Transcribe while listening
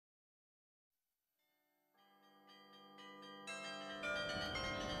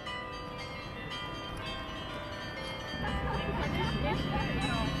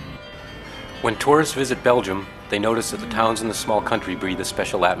When tourists visit Belgium, they notice that the towns in the small country breathe a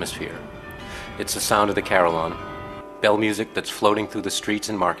special atmosphere. It's the sound of the carillon, bell music that's floating through the streets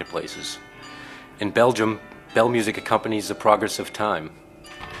and marketplaces. In Belgium, bell music accompanies the progress of time.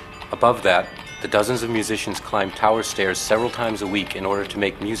 Above that, the dozens of musicians climb tower stairs several times a week in order to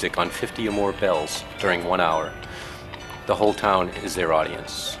make music on 50 or more bells during 1 hour. The whole town is their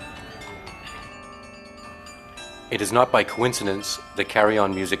audience. It is not by coincidence that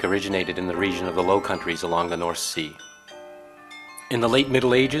carillon music originated in the region of the Low Countries along the North Sea. In the late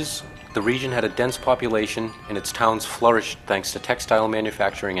Middle Ages, the region had a dense population and its towns flourished thanks to textile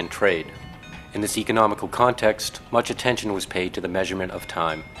manufacturing and trade. In this economical context, much attention was paid to the measurement of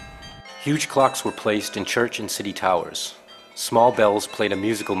time. Huge clocks were placed in church and city towers. Small bells played a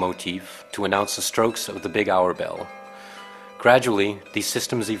musical motif to announce the strokes of the big hour bell. Gradually, these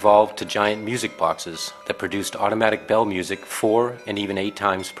systems evolved to giant music boxes that produced automatic bell music 4 and even 8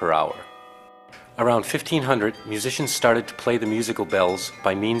 times per hour. Around 1500, musicians started to play the musical bells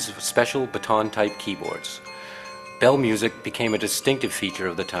by means of special baton-type keyboards. Bell music became a distinctive feature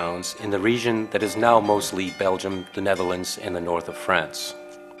of the towns in the region that is now mostly Belgium, the Netherlands, and the north of France.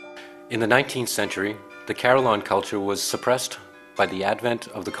 In the 19th century, the carillon culture was suppressed by the advent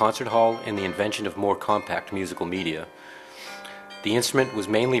of the concert hall and the invention of more compact musical media. The instrument was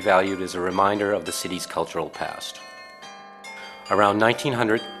mainly valued as a reminder of the city's cultural past. Around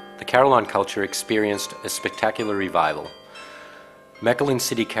 1900, the carillon culture experienced a spectacular revival. Mechelen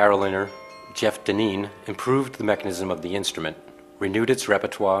city carillioner Jeff Deneen improved the mechanism of the instrument, renewed its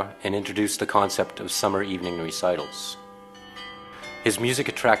repertoire, and introduced the concept of summer evening recitals. His music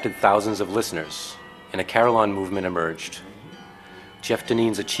attracted thousands of listeners, and a carillon movement emerged. Jeff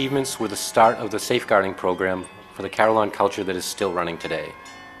Deneen's achievements were the start of the safeguarding program for the carillon culture that is still running today.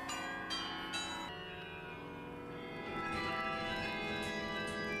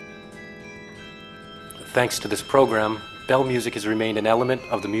 Thanks to this program, bell music has remained an element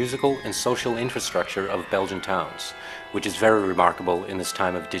of the musical and social infrastructure of Belgian towns, which is very remarkable in this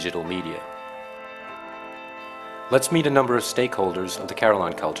time of digital media. Let's meet a number of stakeholders of the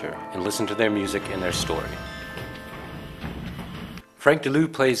carillon culture and listen to their music and their story. Frank Deloux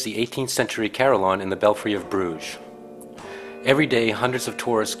plays the 18th century carillon in the Belfry of Bruges. Every day, hundreds of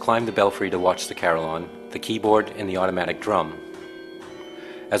tourists climb the belfry to watch the carillon, the keyboard, and the automatic drum.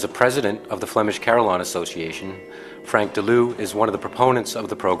 As a president of the Flemish Carillon Association, Frank Deloux is one of the proponents of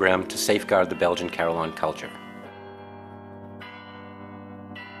the program to safeguard the Belgian carillon culture.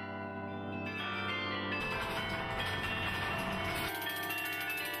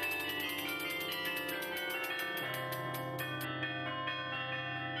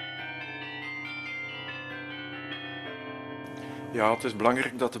 Ja, het is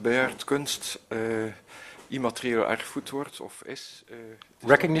belangrijk dat de bijaardkunst immaterieel erfgoed wordt of is.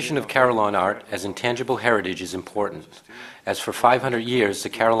 Recognition of carillon art as intangible heritage is important, as for 500 years the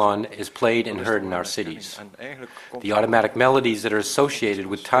carillon is played and heard in our cities. The automatic melodies that are associated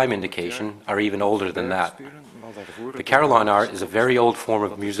with time indication are even older than that. The carillon art is a very old form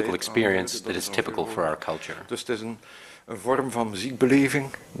of musical experience that is typical for our culture. Dus het is een vorm van muziekbeleving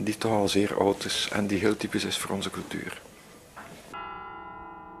die toch al zeer oud is en die heel typisch is voor onze cultuur.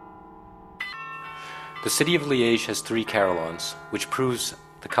 The city of Liège has 3 carillons, which proves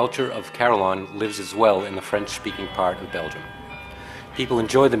the culture of carillon lives as well in the French-speaking part of Belgium. People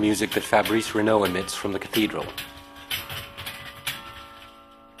enjoy the music that Fabrice Renaud emits from the cathedral.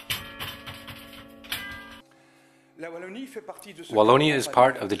 Wallonia is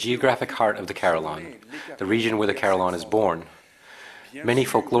part of the geographic heart of the carillon, the region where the carillon is born. Many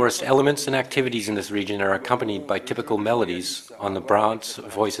folklorist elements and activities in this region are accompanied by typical melodies on the bronze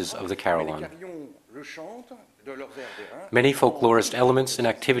voices of the carillon. Many folklorist elements and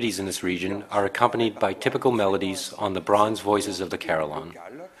activities in this region are accompanied by typical melodies on the bronze voices of the carillon.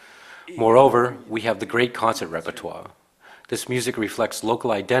 Moreover, we have the great concert repertoire. This music reflects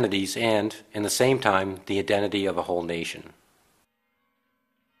local identities and, in the same time, the identity of a whole nation.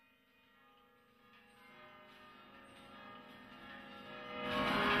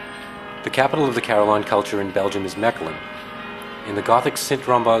 The capital of the carillon culture in Belgium is Mechelen. In the Gothic St.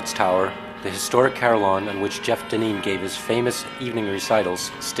 Rombouts Tower, the historic carillon on which Jeff Deneen gave his famous evening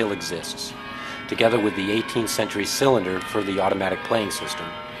recitals still exists, together with the 18th century cylinder for the automatic playing system.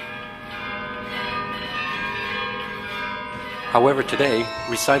 However, today,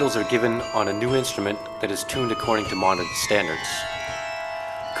 recitals are given on a new instrument that is tuned according to modern standards.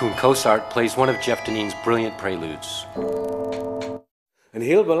 Koen Kosaert plays one of Jeff Deneen's brilliant preludes. Een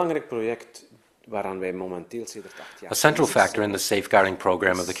heel belangrijk project A central factor in the safeguarding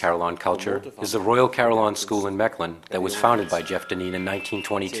program of the carillon culture is the Royal Carillon School in Mechelen that was founded by Jeff Deneen in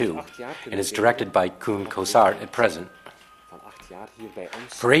 1922 and is directed by Koen Kossart at present.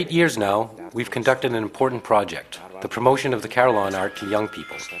 For 8 years now, we've conducted an important project, the promotion of the carillon art to young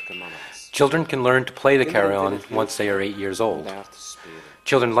people. Children can learn to play the carillon once they are 8 years old.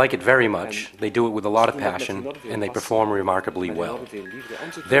 Children like it very much, they do it with a lot of passion, and they perform remarkably well.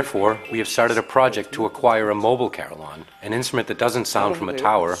 Therefore, we have started a project to acquire a mobile carillon, an instrument that doesn't sound from a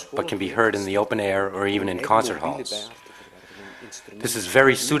tower, but can be heard in the open air or even in concert halls. This is a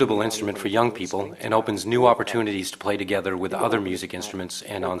very suitable instrument for young people and opens new opportunities to play together with other music instruments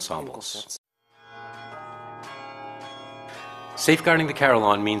and ensembles. Safeguarding the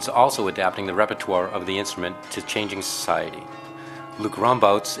carillon means also adapting the repertoire of the instrument to changing society. Luc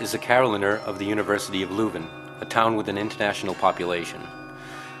Rombouts is a carillonneur of the University of Leuven, a town with an international population.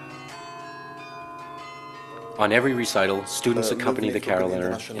 On every recital, students accompany the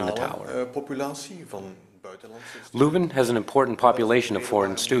carillonneur in the tower. Leuven has an important population of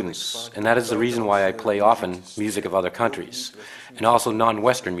foreign students, and that is the reason why I play often music of other countries, and also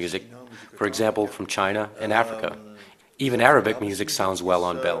non-Western music, for example from China and Africa. Even Arabic music sounds well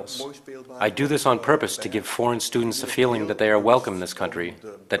on bells. I do this on purpose to give foreign students a feeling that they are welcome in this country,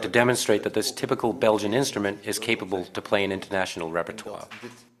 that to demonstrate that this typical Belgian instrument is capable to play an international repertoire.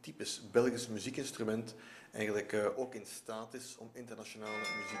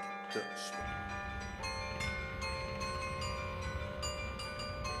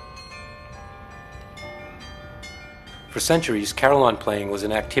 For centuries, carillon playing was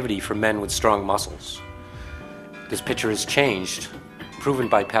an activity for men with strong muscles. This picture has changed, proven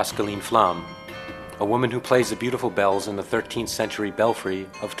by Pascaline Flamme, a woman who plays the beautiful bells in the 13th century belfry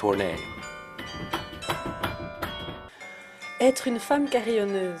of Tournai. Être une femme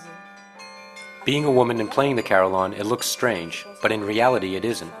carillonneuse. Being a woman and playing the carillon, it looks strange, but in reality it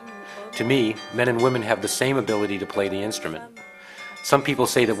isn't. To me, men and women have the same ability to play the instrument. Some people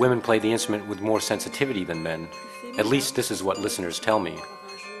say that women play the instrument with more sensitivity than men. At least this is what listeners tell me.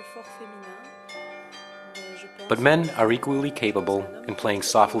 But men are equally capable in playing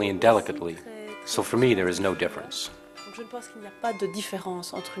softly and delicately, so for me there is no difference. Je pense qu'il n'y a pas de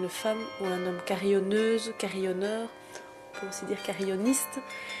différence entre une femme ou un homme carillonneuse, carillonneur, on peut aussi dire carillonniste,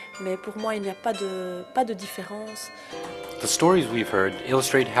 mais pour moi il n'y a pas de différence. The stories we've heard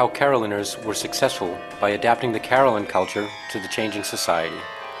illustrate how carillonneurs were successful by adapting the carillon culture to the changing society.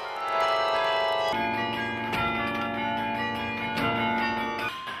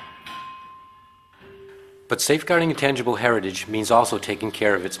 But safeguarding intangible heritage means also taking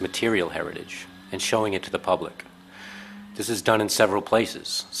care of its material heritage and showing it to the public. This is done in several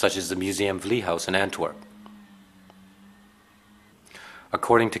places, such as the Museum Vlieghuis in Antwerp.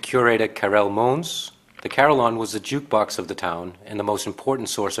 According to curator Karel Moons, the carillon was the jukebox of the town and the most important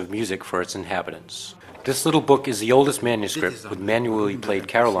source of music for its inhabitants. This little book is the oldest manuscript with manually played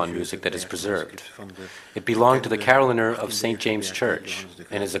carillon music that is preserved. It belonged to the carillonneur of St. James Church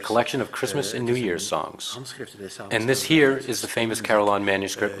and is a collection of Christmas and New Year's songs. And this here is the famous carillon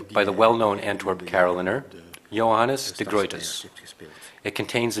manuscript by the well-known Antwerp carillonneur, Johannes de Gruyters. It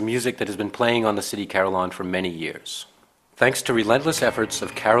contains the music that has been playing on the city carillon for many years. Thanks to relentless efforts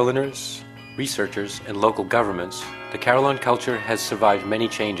of carillonneurs, researchers, and local governments, the carillon culture has survived many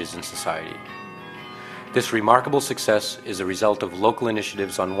changes in society. This remarkable success is a result of local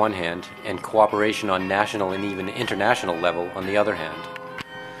initiatives on one hand and cooperation on national and even international level on the other hand.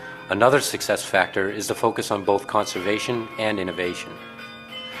 Another success factor is the focus on both conservation and innovation.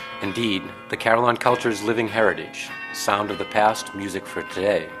 Indeed, the carillon culture's living heritage, sound of the past, music for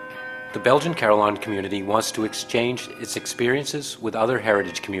today. The Belgian carillon community wants to exchange its experiences with other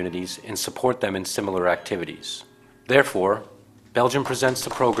heritage communities and support them in similar activities. Therefore, Belgium presents the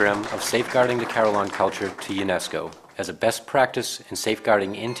program of safeguarding the carillon culture to UNESCO as a best practice in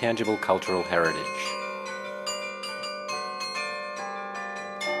safeguarding intangible cultural heritage.